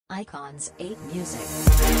Icons 8 Music.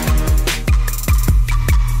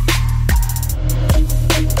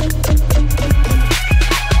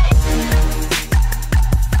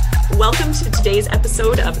 Welcome to today's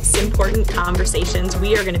episode of Sim-portant Conversations.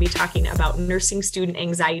 We are going to be talking about nursing student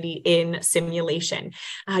anxiety in simulation.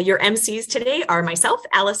 Your MCs today are myself,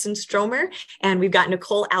 Allyson Stromer, and we've got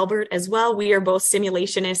Nicole Albert as well. We are both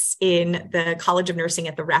simulationists in the College of Nursing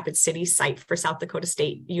at the Rapid City site for South Dakota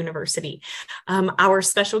State University. Our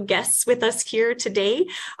special guests with us here today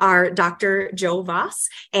are Dr. Jo Voss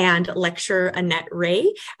and lecturer Annette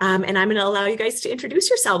Ray. And I'm going to allow you guys to introduce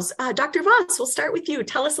yourselves. Dr. Voss, we'll start with you.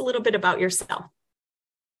 Tell us a little bit about yourself.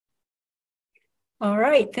 All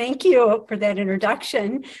right, thank you for that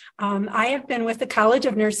introduction. I have been with the College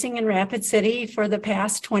of Nursing in Rapid City for the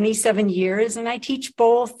past 27 years, and I teach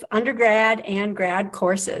both undergrad and grad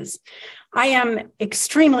courses. I am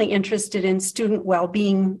extremely interested in student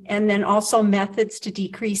well-being and then also methods to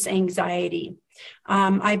decrease anxiety.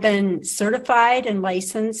 I've been certified and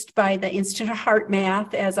licensed by the Institute of Heart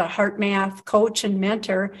Math as a heart math coach and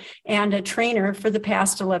mentor and a trainer for the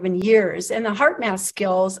past 11 years. And the heart math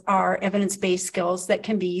skills are evidence-based skills that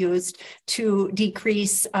can be used to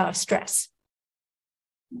decrease stress.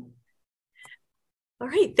 All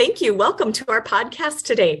right, thank you. Welcome to our podcast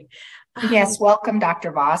today. Yes, welcome,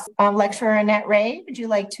 Dr. Voss. Lecturer Annette Ray, would you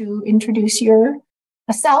like to introduce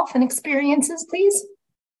yourself and experiences, please?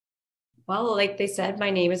 Well, like they said, my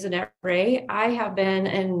name is Annette Ray. I have been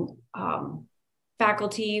in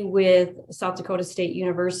faculty with South Dakota State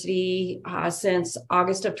University since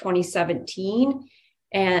August of 2017.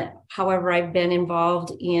 And however, I've been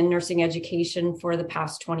involved in nursing education for the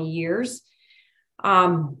past 20 years.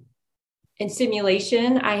 In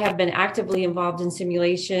simulation, I have been actively involved in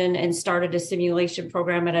simulation and started a simulation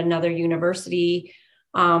program at another university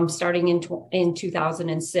starting in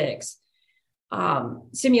 2006.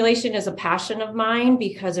 Simulation is a passion of mine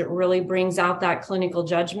because it really brings out that clinical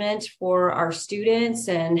judgment for our students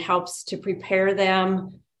and helps to prepare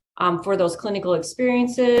them for those clinical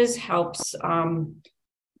experiences, helps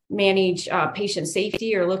manage patient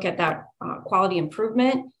safety or look at that quality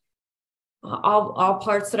improvement. All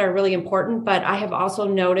parts that are really important, but I have also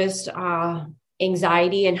noticed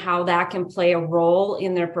anxiety and how that can play a role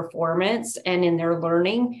in their performance and in their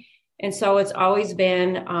learning. And so it's always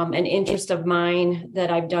been an interest of mine that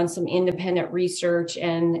I've done some independent research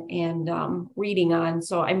and reading on.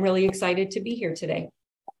 So I'm really excited to be here today.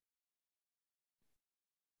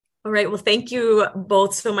 All right. Well, thank you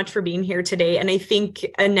both so much for being here today. And I think,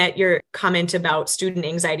 Annette, your comment about student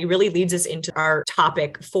anxiety really leads us into our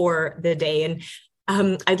topic for the day. And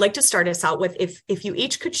I'd like to start us out with if you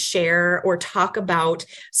each could share or talk about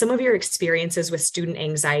some of your experiences with student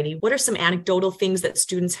anxiety. What are some anecdotal things that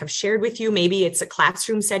students have shared with you? Maybe it's a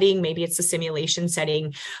classroom setting, maybe it's a simulation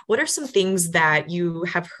setting. What are some things that you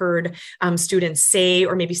have heard students say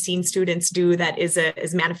or maybe seen students do that is a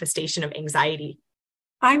manifestation of anxiety?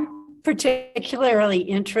 I'm particularly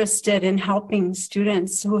interested in helping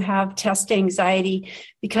students who have test anxiety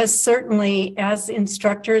because certainly as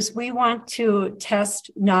instructors, we want to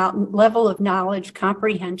test level of knowledge,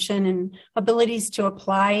 comprehension, and abilities to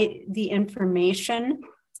apply the information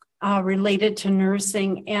related to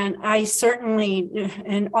nursing. And I certainly,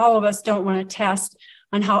 and all of us don't want to test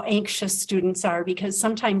on how anxious students are, because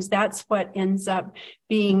sometimes that's what ends up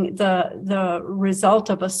being the result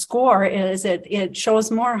of a score is it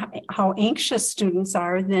shows more how anxious students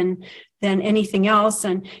are than anything else.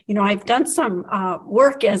 And, you know, I've done some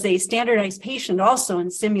work as a standardized patient also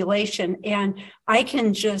in simulation, and I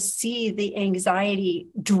can just see the anxiety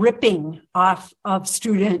dripping off of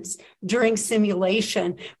students during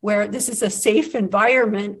simulation, where this is a safe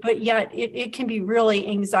environment, but yet it can be really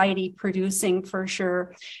anxiety producing for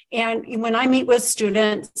sure. And when I meet with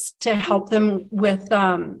students to help them with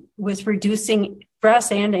reducing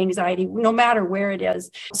stress and anxiety, no matter where it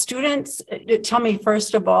is. Students tell me,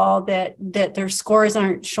 first of all, that their scores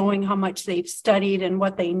aren't showing how much they've studied and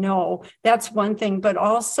what they know. That's one thing, but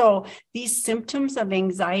also these symptoms of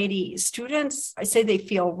anxiety, students, I say they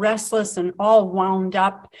feel restless and all wound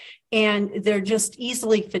up, and they're just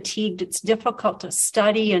easily fatigued. It's difficult to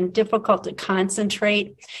study and difficult to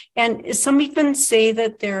concentrate. And some even say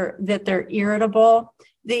that they're irritable.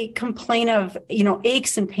 They complain of,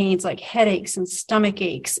 aches and pains like headaches and stomach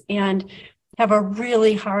aches, and have a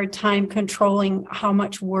really hard time controlling how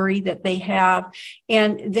much worry that they have.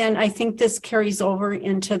 And then I think this carries over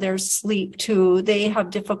into their sleep too. They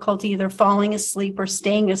have difficulty either falling asleep or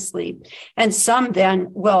staying asleep. And some then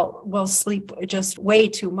will sleep just way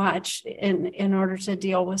too much in order to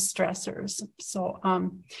deal with stressors. So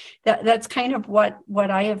that's kind of what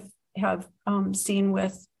I have seen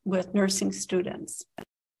with with nursing students.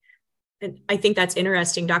 And I think that's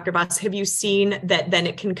interesting, Dr. Voss. Have you seen that then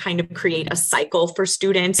it can kind of create a cycle for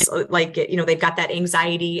students? Like, they've got that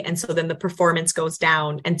anxiety, and so then the performance goes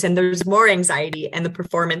down, and then there's more anxiety and the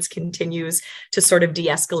performance continues to sort of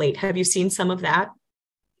de-escalate. Have you seen some of that?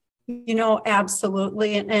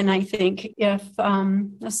 Absolutely. And I think if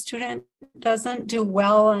a student doesn't do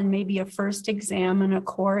well on maybe a first exam in a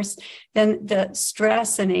course, then the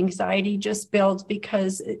stress and anxiety just builds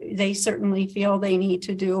because they certainly feel they need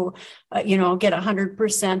to do, get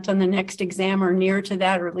 100% on the next exam or near to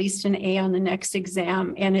that, or at least an A on the next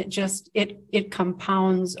exam. And it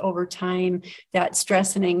compounds over time, that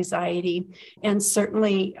stress and anxiety. And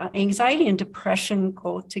certainly anxiety and depression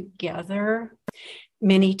go together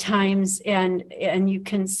many times, and you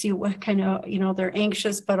can see what kind of, they're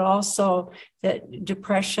anxious, but also that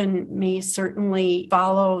depression may certainly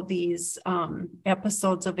follow these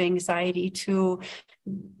episodes of anxiety too,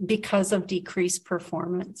 because of decreased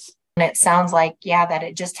performance. And it sounds like, that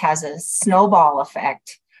it just has a snowball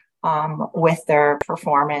effect with their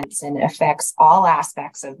performance, and affects all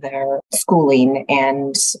aspects of their schooling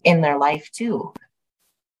and in their life too.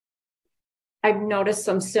 I've noticed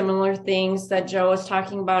some similar things that Jo was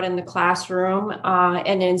talking about in the classroom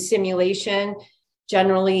and in simulation.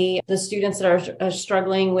 Generally, the students that are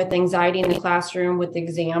struggling with anxiety in the classroom with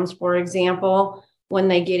exams, for example, when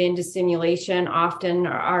they get into simulation, often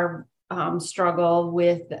are struggle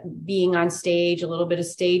with being on stage, a little bit of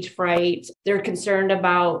stage fright. They're concerned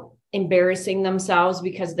about embarrassing themselves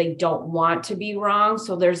because they don't want to be wrong.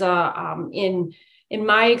 So there's in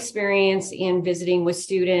my experience in visiting with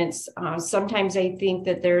students, sometimes I think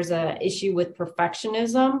that there's an issue with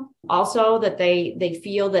perfectionism. Also, that they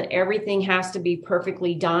feel that everything has to be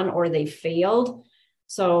perfectly done or they failed.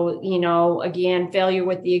 So, again, failure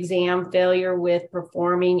with the exam, failure with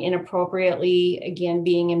performing inappropriately, again,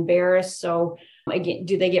 being embarrassed. So again,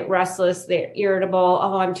 do they get restless? They're irritable.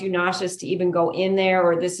 Oh, I'm too nauseous to even go in there,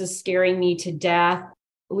 or this is scaring me to death.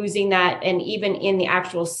 Losing that. And even in the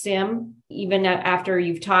actual sim, even after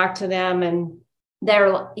you've talked to them and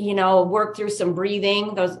they're, work through some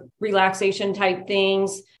breathing, those relaxation type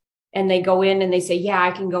things, and they go in and they say, yeah,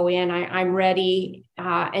 I can go in, I'm ready.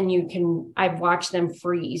 And I've watched them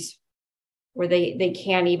freeze where they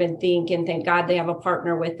can't even think, and thank God they have a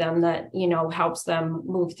partner with them that, helps them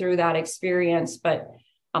move through that experience. But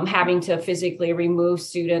having to physically remove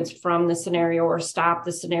students from the scenario or stop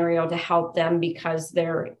the scenario to help them because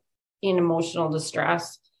they're in emotional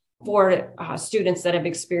distress, for students that have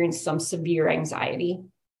experienced some severe anxiety.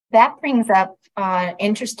 That brings up an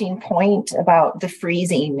interesting point about the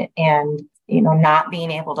freezing and, not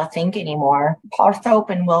being able to think anymore. Parthrop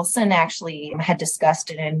and Wilson actually had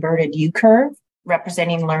discussed an inverted U curve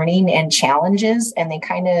representing learning and challenges, and they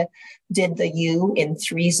kind of did the U in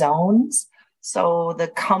 3 zones. So the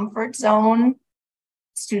comfort zone,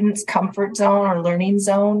 students' comfort zone or learning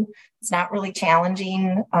zone, it's not really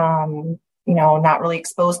challenging, not really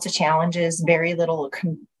exposed to challenges, very little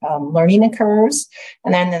learning occurs.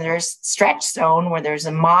 And then there's stretch zone where there's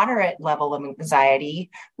a moderate level of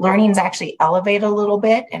anxiety. Learning's actually elevate a little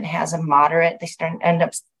bit and has a moderate, they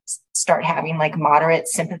start having like moderate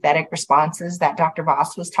sympathetic responses that Dr.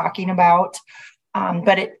 Voss was talking about.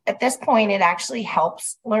 But at this point, it actually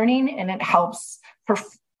helps learning, and it helps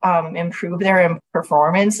improve their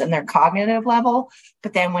performance and their cognitive level.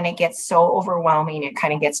 But then when it gets so overwhelming, it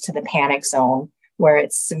kind of gets to the panic zone where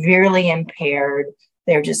it's severely impaired.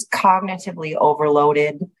 They're just cognitively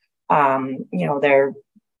overloaded. Their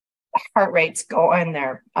heart rate's going,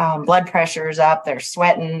 their blood pressure's up, they're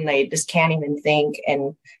sweating, they just can't even think.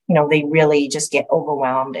 And, they really just get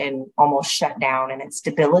overwhelmed and almost shut down, and it's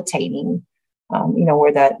debilitating.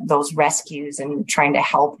 Where those rescues and trying to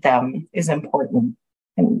help them is important.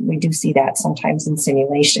 And we do see that sometimes in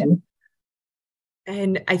simulation.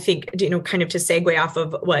 And I think, kind of to segue off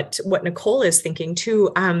of what Nicole is thinking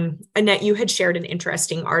too, Annette, you had shared an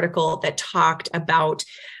interesting article that talked about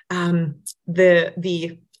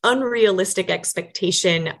the unrealistic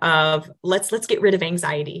expectation of let's get rid of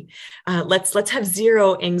anxiety. Let's have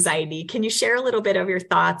zero anxiety. Can you share a little bit of your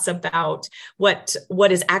thoughts about what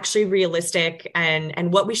is actually realistic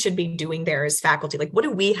and what we should be doing there as faculty? Like, what do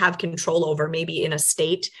we have control over maybe in a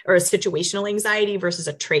state or a situational anxiety versus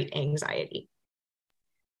a trait anxiety?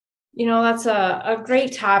 That's a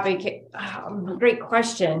great topic, a great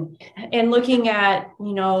question. And looking at,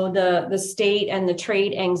 the state and the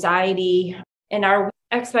trait anxiety, and our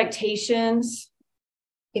expectations,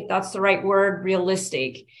 if that's the right word,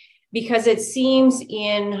 realistic, because it seems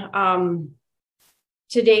in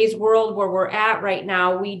today's world where we're at right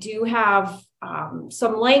now, we do have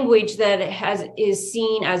some language that is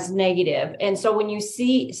seen as negative. And so when you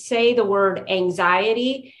say the word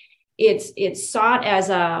anxiety, it's sought as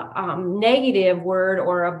a negative word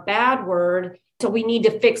or a bad word. So we need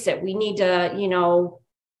to fix it. We need to,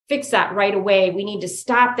 fix that right away. We need to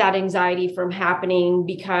stop that anxiety from happening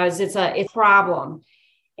because it's a problem.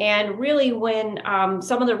 And really, when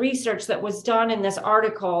some of the research that was done in this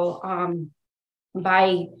article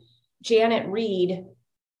by Janet Reed,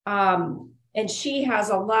 and she has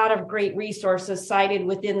a lot of great resources cited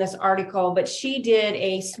within this article, but she did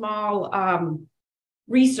a small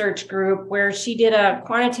research group where she did a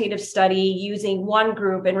quantitative study using one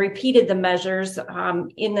group and repeated the measures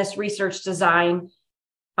in this research design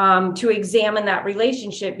to examine that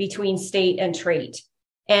relationship between state and trait,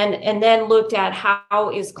 and then looked at how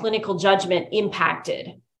is clinical judgment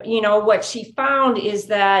impacted. What she found is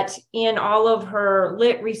that in all of her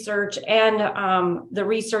lit research and the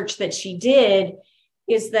research that she did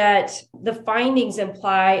is that the findings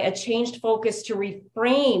imply a changed focus to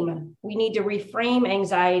reframe. We need to reframe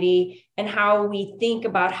anxiety and how we think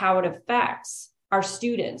about how it affects our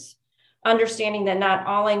students, understanding that not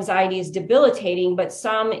all anxiety is debilitating, but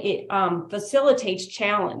some it facilitates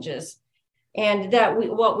challenges. And that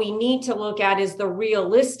what we need to look at is the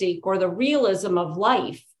realistic or the realism of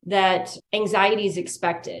life, that anxiety is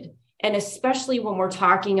expected. And especially when we're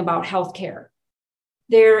talking about healthcare,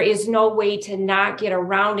 there is no way to not get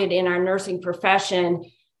around it in our nursing profession,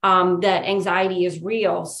 that anxiety is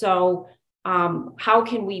real. So how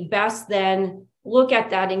can we best then look at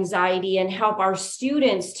that anxiety and help our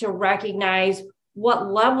students to recognize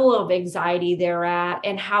what level of anxiety they're at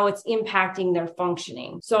and how it's impacting their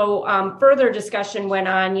functioning. So further discussion went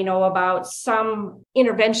on, about some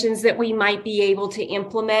interventions that we might be able to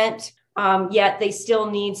implement, yet they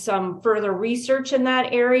still need some further research in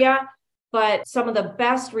that area. But some of the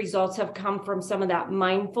best results have come from some of that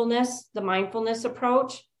the mindfulness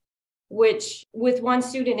approach, which with one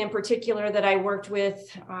student in particular that I worked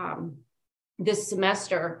with this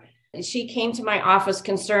semester, she came to my office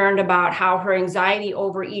concerned about how her anxiety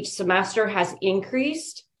over each semester has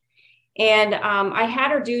increased. And I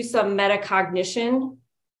had her do some metacognition,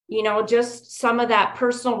 just some of that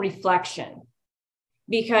personal reflection,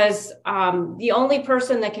 because the only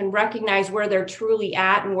person that can recognize where they're truly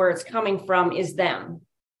at and where it's coming from is them,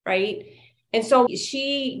 right? And so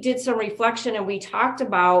she did some reflection, and we talked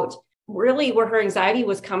about really where her anxiety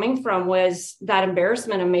was coming from was that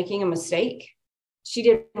embarrassment of making a mistake. She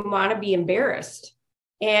didn't want to be embarrassed.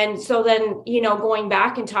 And so then, going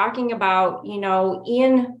back and talking about,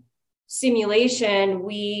 in simulation,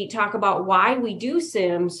 we talk about why we do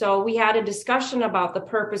sim. So we had a discussion about the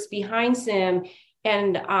purpose behind sim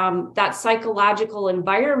and that psychological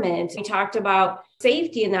environment. We talked about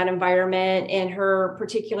safety in that environment and her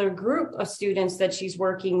particular group of students that she's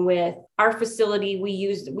working with. Our facility,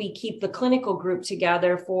 we keep the clinical group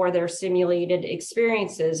together for their simulated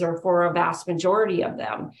experiences, or for a vast majority of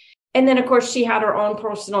them. And then, of course, she had her own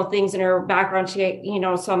personal things in her background. She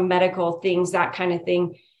had, some medical things, that kind of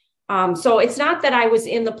thing. So it's not that I was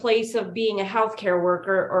in the place of being a healthcare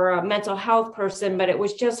worker or a mental health person, but it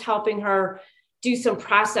was just helping her do some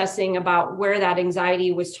processing about where that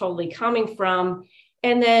anxiety was totally coming from.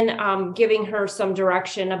 And then giving her some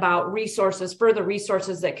direction about further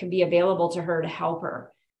resources that could be available to her to help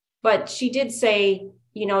her. But she did say,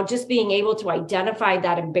 just being able to identify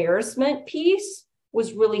that embarrassment piece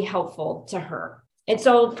was really helpful to her. And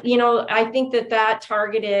so, I think that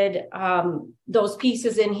targeted those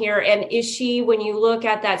pieces in here. And when you look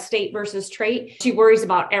at that state versus trait, she worries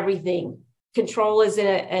about everything. Control is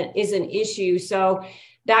an issue. So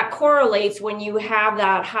that correlates when you have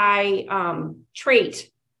that high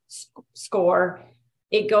trait score,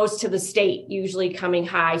 it goes to the state usually coming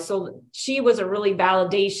high. So she was a really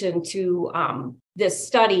validation to this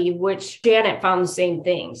study, which Janet found the same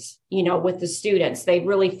things, with the students. They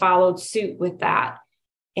really followed suit with that.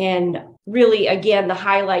 And really, again, the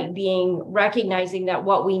highlight being recognizing that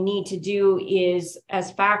what we need to do is,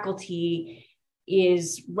 as faculty,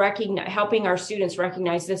 is helping our students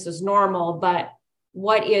recognize this is normal, but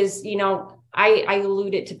what is, I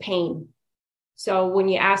alluded to pain. So when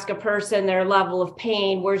you ask a person their level of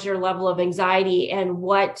pain, where's your level of anxiety and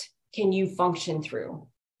what can you function through,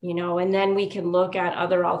 and then we can look at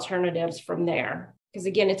other alternatives from there. Because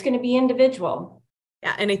again, it's going to be individual.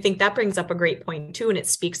 Yeah, and I think that brings up a great point too. And it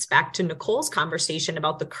speaks back to Nicole's conversation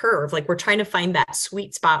about the curve. Like we're trying to find that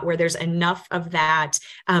sweet spot where there's enough of that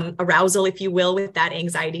arousal, if you will, with that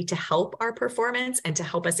anxiety to help our performance and to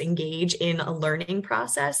help us engage in a learning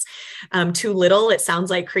process. Too little, it sounds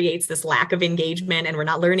like, creates this lack of engagement and we're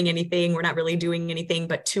not learning anything. We're not really doing anything,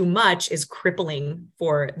 but too much is crippling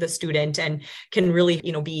for the student and can really,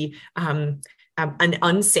 be an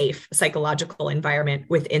unsafe psychological environment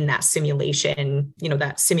within that simulation,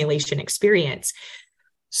 that simulation experience.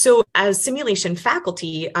 So as simulation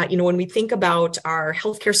faculty, when we think about our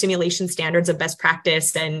healthcare simulation standards of best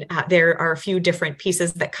practice, and there are a few different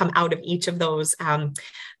pieces that come out of each of those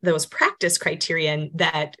practice criterion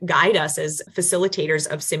that guide us as facilitators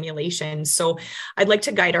of simulation. So I'd like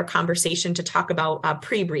to guide our conversation to talk about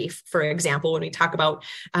pre-brief, for example, when we talk about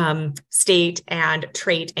state and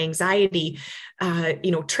trait anxiety.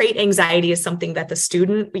 Trait anxiety is something that the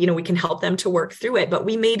student, we can help them to work through it, but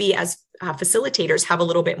we maybe as facilitators have a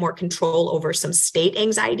little bit more control over some state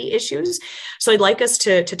anxiety issues. So I'd like us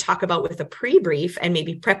to talk about, with a pre-brief and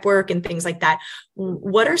maybe prep work and things like that,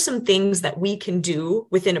 what are some things that we can do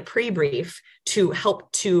within a pre-brief to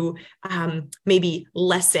help to maybe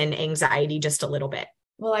lessen anxiety just a little bit?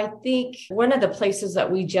 Well, I think one of the places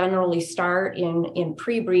that we generally start in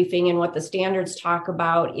pre-briefing and what the standards talk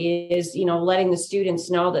about is, letting the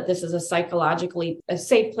students know that this is a psychologically a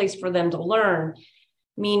safe place for them to learn,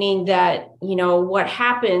 meaning that, what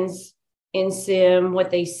happens in sim,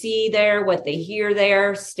 what they see there, what they hear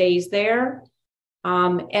there stays there.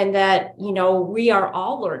 And that, we are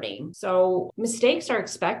all learning. So mistakes are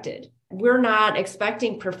expected. We're not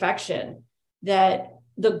expecting perfection. That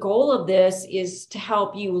the goal of this is to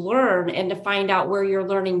help you learn and to find out where your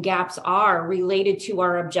learning gaps are related to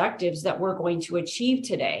our objectives that we're going to achieve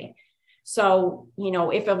today. So,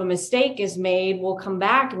 if a mistake is made, we'll come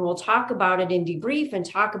back and we'll talk about it in debrief and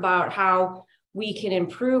talk about how we can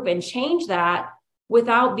improve and change that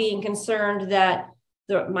without being concerned that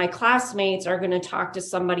my classmates are going to talk to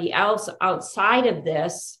somebody else outside of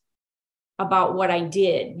this about what I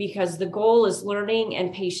did, because the goal is learning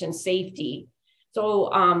and patient safety. So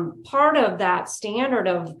part of that standard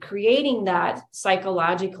of creating that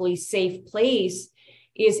psychologically safe place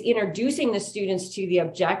is introducing the students to the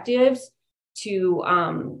objectives, to,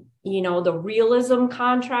 the realism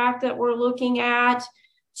contract that we're looking at,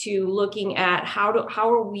 to looking at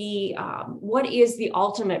what is the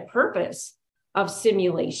ultimate purpose of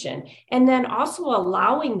simulation, and then also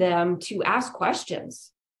allowing them to ask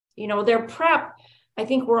questions. Their prep, I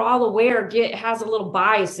think we're all aware, has a little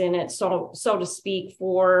bias in it, so to speak,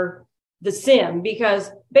 for the sim,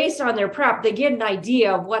 because based on their prep, they get an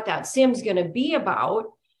idea of what that sim's going to be about.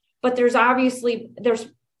 But there's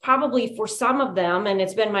probably for some of them, and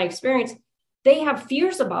it's been my experience, they have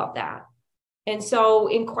fears about that. And so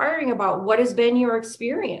inquiring about what has been your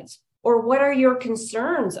experience, or what are your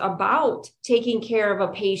concerns about taking care of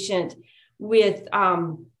a patient with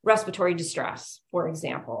respiratory distress, for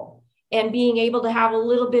example, and being able to have a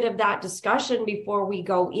little bit of that discussion before we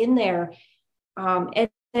go in there. And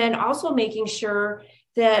then also making sure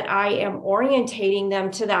that I am orientating them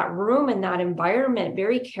to that room and that environment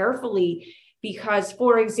very carefully, because,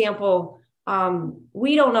 for example,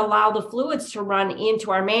 we don't allow the fluids to run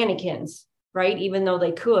into our mannequins, right? Even though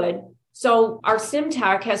they could. So our sim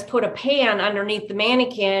tech has put a pan underneath the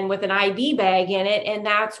mannequin with an IV bag in it, and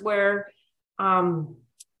that's where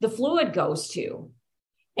the fluid goes to.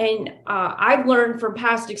 And I've learned from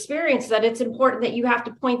past experience that it's important that you have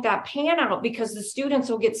to point that pan out, because the students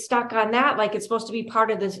will get stuck on that like it's supposed to be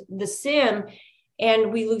part of the sim,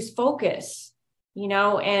 and we lose focus,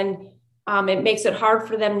 and it makes it hard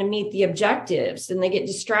for them to meet the objectives, and they get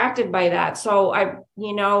distracted by that. So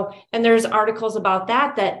and there's articles about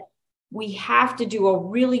that we have to do a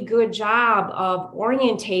really good job of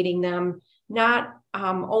orientating them, not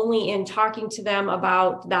only in talking to them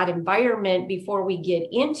about that environment before we get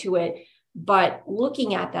into it, but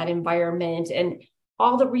looking at that environment and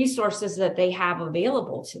all the resources that they have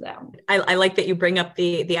available to them. I like that you bring up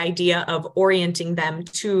the idea of orienting them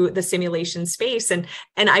to the simulation space. And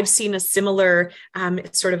I've seen a similar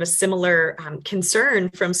concern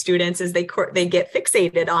from students as they get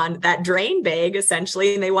fixated on that drain bag,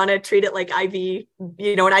 essentially, and they want to treat it like IV,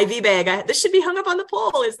 an IV bag. This should be hung up on the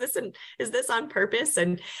pole. Is this on purpose?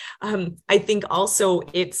 And I think also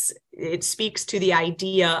it speaks to the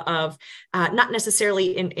idea of not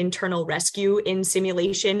necessarily an internal rescue in simulation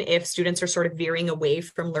if students are sort of veering away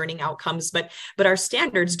from learning outcomes, but our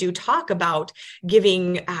standards do talk about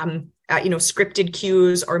giving scripted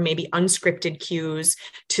cues or maybe unscripted cues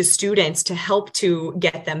to students to help to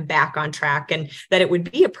get them back on track, and that it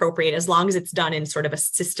would be appropriate as long as it's done in sort of a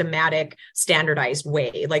systematic, standardized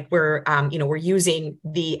way. Like we're using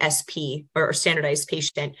the SP or standardized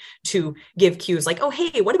patient to give cues like, oh,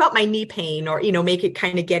 hey, what about my knee pain? Or, make it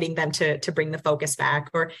kind of getting them to bring the focus back,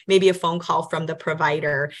 or maybe a phone call from the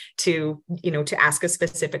provider to ask a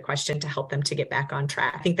specific question to help them to get back on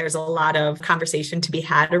track. I think there's a lot of conversation to be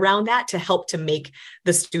had around that to help to make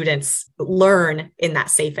the students learn in that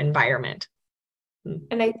safe environment.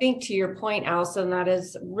 And I think to your point, Allyson, that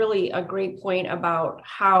is really a great point about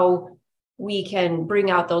how we can bring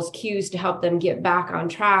out those cues to help them get back on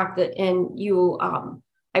track. And you,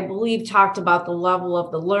 I believe, talked about the level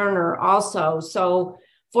of the learner also. So,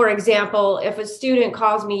 for example, if a student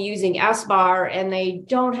calls me using SBAR and they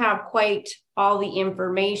don't have quite all the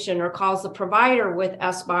information, or calls the provider with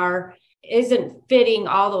SBAR, isn't fitting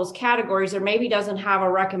all those categories, or maybe doesn't have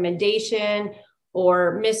a recommendation,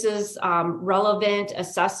 or misses relevant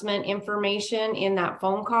assessment information in that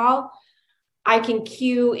phone call, I can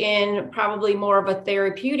cue in probably more of a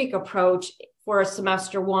therapeutic approach for a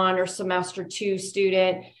semester 1 or semester 2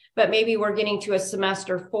 student. But maybe we're getting to a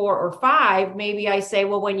semester 4 or 5. Maybe I say,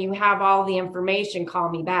 well, when you have all the information, call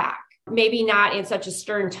me back. Maybe not in such a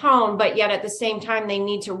stern tone, but yet at the same time, they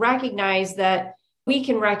need to recognize that we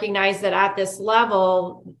can recognize that at this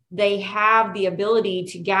level, they have the ability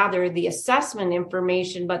to gather the assessment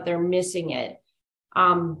information, but they're missing it.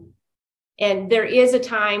 And there is a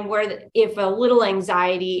time where if a little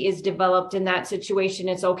anxiety is developed in that situation,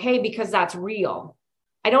 it's okay, because that's real.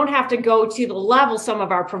 I don't have to go to the level some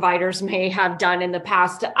of our providers may have done in the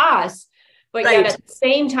past to us, but right. Yet at the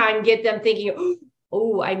same time, get them thinking,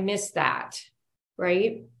 oh, I missed that,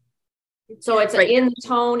 right? So it's right. In the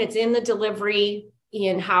tone, it's in the delivery,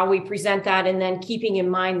 in how we present that, and then keeping in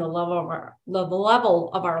mind the level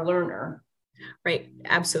of our learner. Right.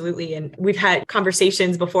 Absolutely. And we've had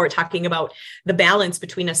conversations before talking about the balance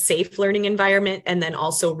between a safe learning environment and then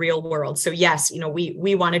also real world. So yes,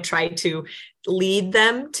 we want to try to lead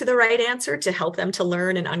them to the right answer, to help them to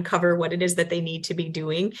learn and uncover what it is that they need to be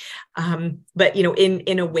doing. But,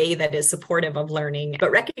 in a way that is supportive of learning,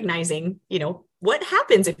 but recognizing, what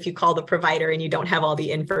happens if you call the provider and you don't have all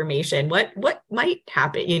the information? What might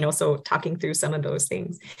happen? So talking through some of those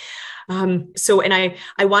things. And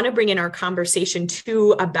I want to bring in our conversation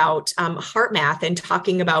too about heart math, and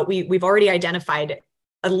talking about, we've already identified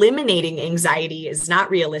eliminating anxiety is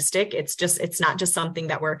not realistic. It's not just something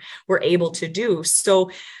that we're able to do.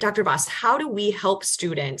 So Dr. Voss, how do we help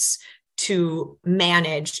students to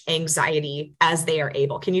manage anxiety as they are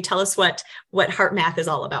able? Can you tell us what heart math is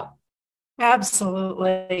all about?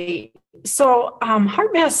 Absolutely. So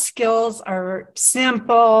heart math skills are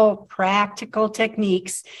simple, practical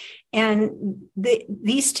techniques. And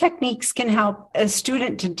these techniques can help a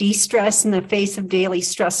student to de-stress in the face of daily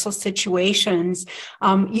stressful situations,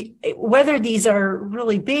 whether these are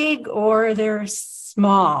really big or they're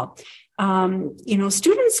small.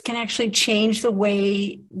 Students can actually change the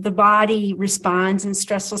way the body responds in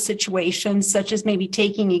stressful situations, such as maybe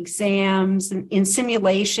taking exams in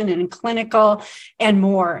simulation and in clinical and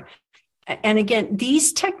more. And again,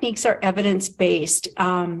 these techniques are evidence-based.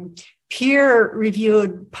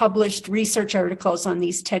 Peer-reviewed, published research articles on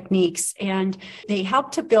these techniques, and they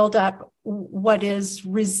help to build up what is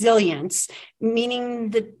resilience, meaning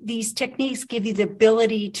that these techniques give you the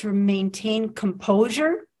ability to maintain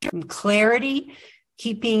composure and clarity,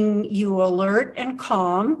 keeping you alert and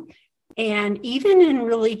calm. And even in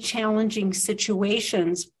really challenging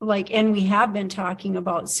situations, and we have been talking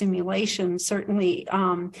about simulation, certainly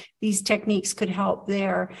these techniques could help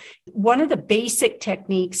there. One of the basic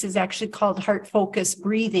techniques is actually called heart-focused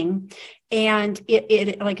breathing. And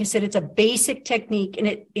it, like I said, it's a basic technique,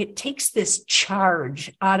 and it takes this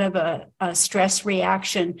charge out of a stress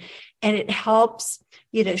reaction, and it helps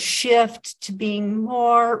you to shift to being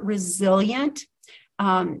more resilient.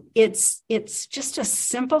 It's just a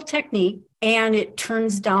simple technique, and it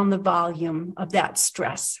turns down the volume of that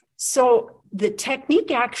stress. So the technique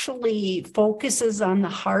actually focuses on the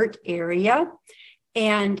heart area,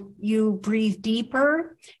 and you breathe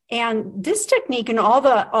deeper. And this technique and all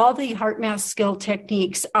the heart math skill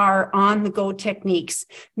techniques are on-the-go techniques,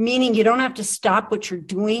 meaning you don't have to stop what you're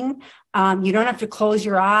doing. You don't have to close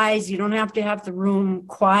your eyes. You don't have to have the room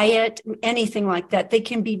quiet, anything like that. They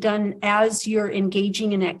can be done as you're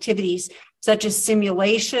engaging in activities. such as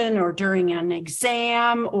simulation or during an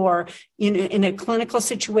exam or in a clinical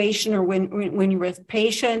situation or when you're with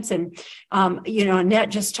patients. And, Annette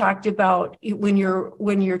just talked about when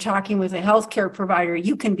you're talking with a healthcare provider,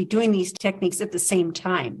 you can be doing these techniques at the same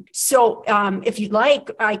time. So if you'd like,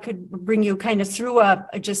 I could bring you kind of through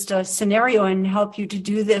just a scenario and help you to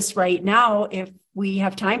do this right now if we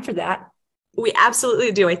have time for that. We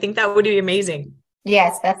absolutely do. I think that would be amazing.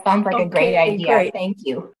 Yes, that sounds like a great idea. Great. Thank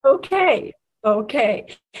you. Okay.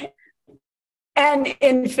 And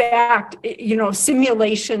in fact,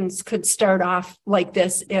 simulations could start off like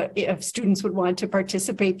this. If students would want to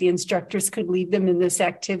participate, the instructors could lead them in this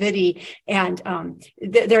activity. And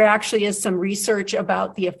there actually is some research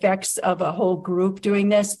about the effects of a whole group doing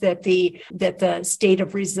this, that the state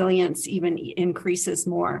of resilience even increases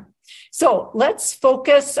more. So let's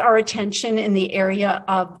focus our attention in the area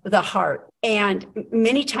of the heart. And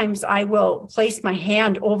many times I will place my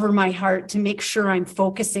hand over my heart to make sure I'm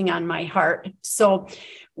focusing on my heart. So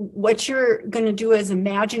what you're going to do is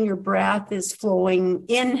imagine your breath is flowing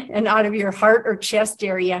in and out of your heart or chest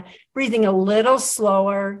area, breathing a little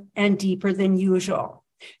slower and deeper than usual.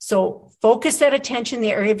 So focus that attention in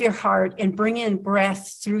the area of your heart and bring in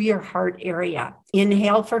breath through your heart area.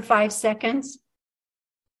 Inhale for 5 seconds.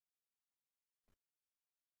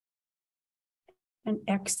 And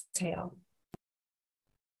exhale.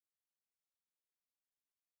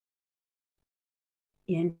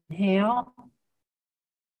 Inhale.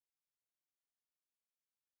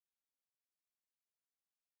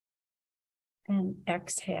 And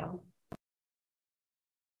exhale.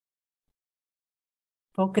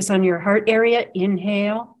 Focus on your heart area.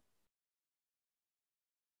 Inhale.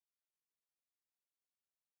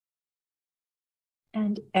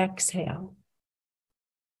 And exhale.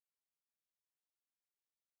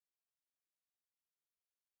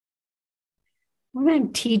 When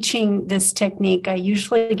I'm teaching this technique, I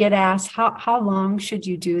usually get asked, how long should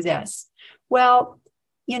you do this? Well,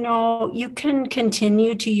 you can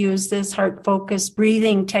continue to use this heart-focused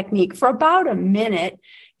breathing technique for about a minute,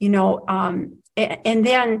 and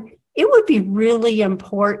then it would be really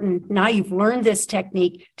important, now you've learned this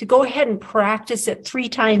technique, to go ahead and practice it 3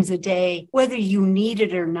 times a day, whether you need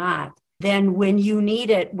it or not. Then when you need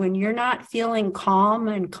it, when you're not feeling calm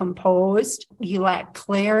and composed, you lack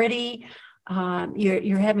clarity,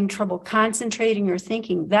 you're having trouble concentrating or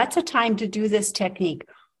thinking, that's a time to do this technique.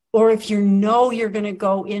 Or if you're going to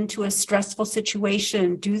go into a stressful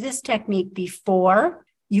situation, do this technique before.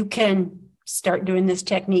 You can start doing this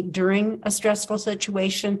technique during a stressful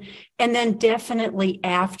situation, and then definitely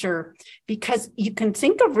after, because you can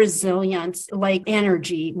think of resilience like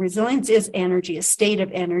energy. Resilience is energy, a state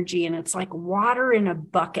of energy, and it's like water in a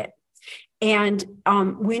bucket. And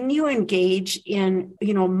when you engage in,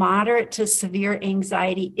 moderate to severe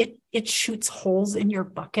anxiety, it shoots holes in your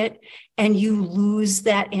bucket and you lose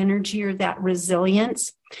that energy or that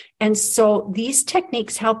resilience. And so these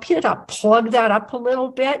techniques help you to plug that up a little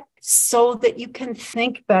bit so that you can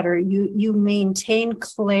think better. You maintain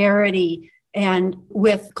clarity. And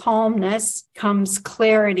with calmness comes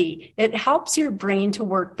clarity. It helps your brain to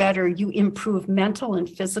work better. You improve mental and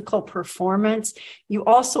physical performance. You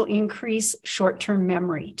also increase short-term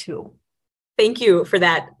memory too. Thank you for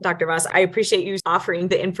that, Dr. Voss. I appreciate you offering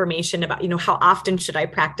the information about, how often should I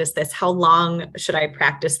practice this? How long should I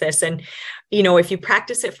practice this? And, if you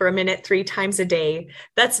practice it for a minute 3 times a day,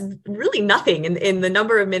 that's really nothing in the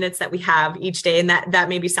number of minutes that we have each day. And that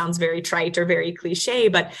maybe sounds very trite or very cliche,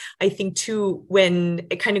 but I think too, when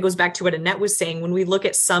it kind of goes back to what Annette was saying, when we look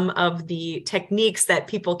at some of the techniques that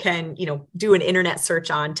people can, do an internet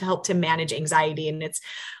search on to help to manage anxiety, and it's,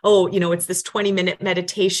 it's this 20-minute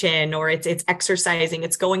meditation, or it's exercising,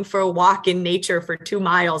 it's going for a walk in nature for 2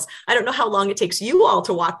 miles. I don't know how long it takes you all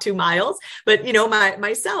to walk 2 miles, but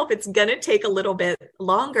myself, it's going to take a little bit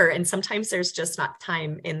longer. And sometimes there's just not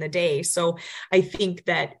time in the day. So I think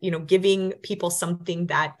that, giving people something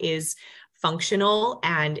that is functional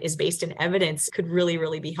and is based in evidence could really,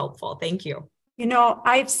 really be helpful. Thank you.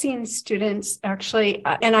 I've seen students actually,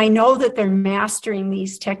 and I know that they're mastering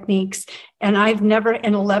these techniques, and I've never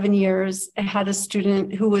in 11 years had a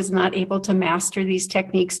student who was not able to master these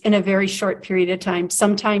techniques in a very short period of time,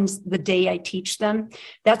 sometimes the day I teach them.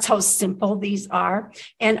 That's how simple these are.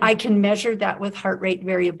 And I can measure that with heart rate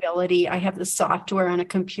variability. I have the software on a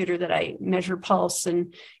computer that I measure pulse,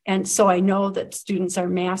 and so I know that students are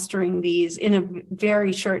mastering these in a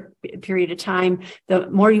very short period of time. The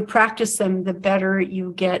more you practice them, the better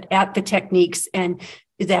you get at the techniques, and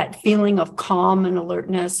that feeling of calm and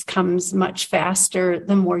alertness comes much faster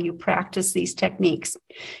the more you practice these techniques.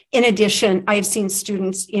 In addition, I've seen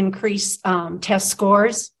students increase test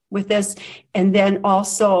scores with this. And then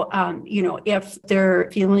also, if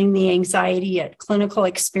they're feeling the anxiety at clinical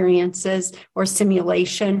experiences or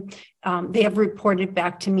simulation, they have reported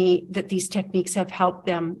back to me that these techniques have helped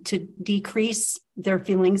them to decrease their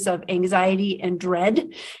feelings of anxiety and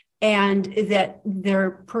dread, and that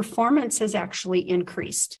their performance has actually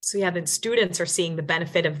increased. So yeah, then students are seeing the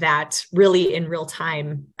benefit of that really in real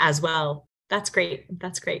time as well. That's great.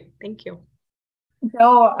 That's great. Thank you.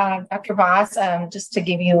 So, Dr. Voss, just to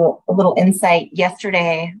give you a little insight,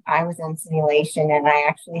 yesterday I was in simulation and I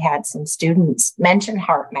actually had some students mention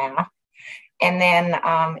heart math. And then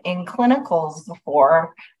in clinicals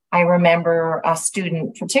before, I remember a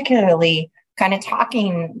student particularly kind of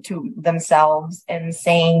talking to themselves and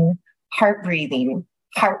saying heart breathing.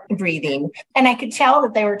 And I could tell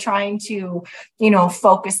that they were trying to,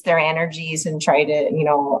 focus their energies and try to,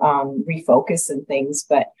 refocus and things.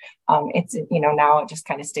 But it's, now it just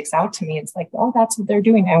kind of sticks out to me. It's like, oh, that's what they're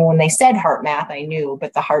doing. And when they said heart math, I knew,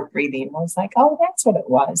 but the heart breathing, I was like, oh, that's what it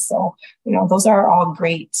was. So, those are all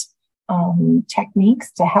great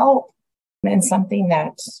techniques to help, and something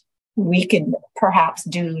that we could perhaps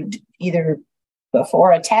do either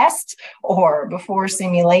before a test or before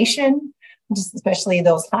simulation, just especially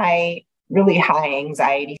those really high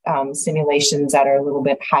anxiety simulations that are a little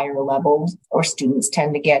bit higher level, or students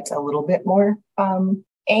tend to get a little bit more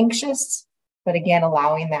anxious. But again,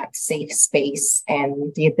 allowing that safe space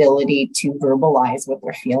and the ability to verbalize what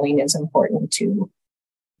they're feeling is important too.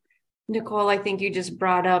 Nicole, I think you just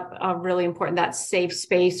brought up a really important, that safe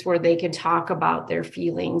space where they can talk about their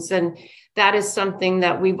feelings. And that is something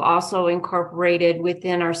that we've also incorporated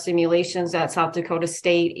within our simulations at South Dakota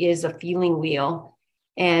State, is a feeling wheel,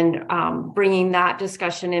 and bringing that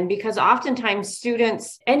discussion in, because oftentimes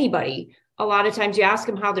students, anybody, a lot of times you ask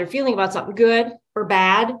them how they're feeling about something, good or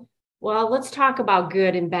bad. Well, let's talk about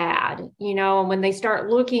good and bad, and when they start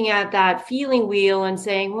looking at that feeling wheel and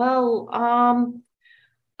saying, well,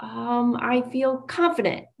 I feel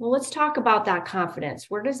confident. Well, let's talk about that confidence.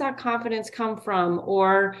 Where does that confidence come from?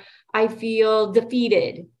 Or I feel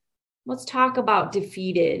defeated. Let's talk about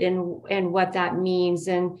defeated and what that means.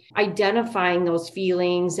 And identifying those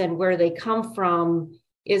feelings and where they come from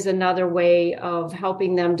is another way of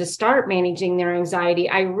helping them to start managing their anxiety.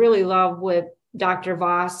 I really love what Dr.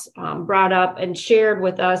 Voss brought up and shared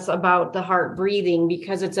with us about the heart breathing,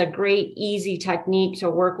 because it's a great, easy technique to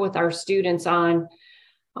work with our students on.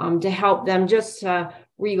 To help them just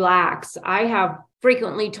relax. I have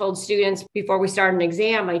frequently told students before we start an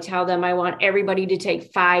exam, I tell them I want everybody to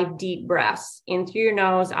take 5 deep breaths in through your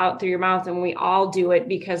nose, out through your mouth, and we all do it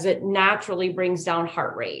because it naturally brings down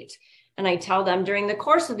heart rate. And I tell them during the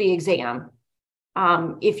course of the exam,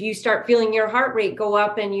 if you start feeling your heart rate go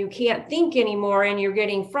up and you can't think anymore and you're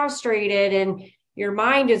getting frustrated and your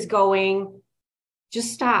mind is going,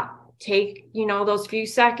 just stop. Take, those few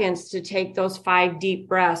seconds to take those 5 deep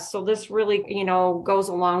breaths. So this really, goes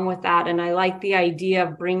along with that. And I like the idea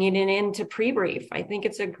of bringing it into pre-brief. I think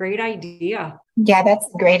it's a great idea. Yeah, that's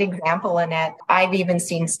a great example, Annette. I've even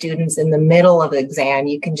seen students in the middle of the exam,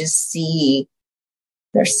 you can just see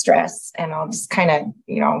their stress, and I'll just kind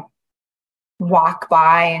of, walk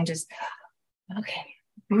by and just, okay,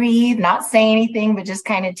 breathe, not say anything, but just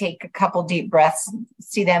kind of take a couple deep breaths,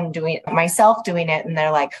 see them doing it, myself doing it. And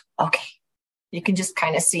they're like, okay, you can just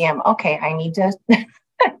kind of see them. Okay, I need to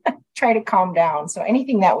try to calm down. So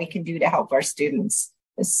anything that we can do to help our students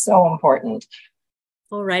is so important.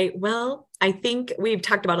 All right. Well, I think we've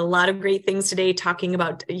talked about a lot of great things today, talking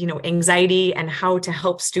about, anxiety and how to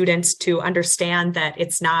help students to understand that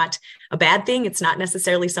it's not a bad thing. It's not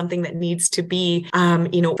necessarily something that needs to be,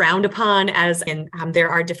 frowned upon and there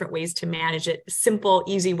are different ways to manage it, simple,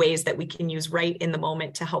 easy ways that we can use right in the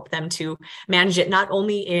moment to help them to manage it, not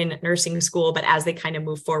only in nursing school, but as they kind of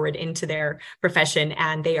move forward into their profession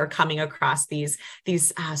and they are coming across these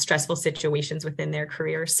stressful situations within their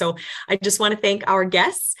career. So I just want to thank our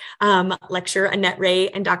guests, lecturer Annette Ray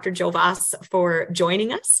and Dr. Jo Voss, for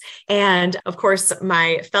joining us. And of course,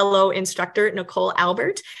 my fellow instructor, Nicole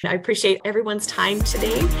Albert. I appreciate everyone's time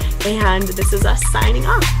today. And this is us signing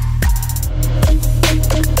off.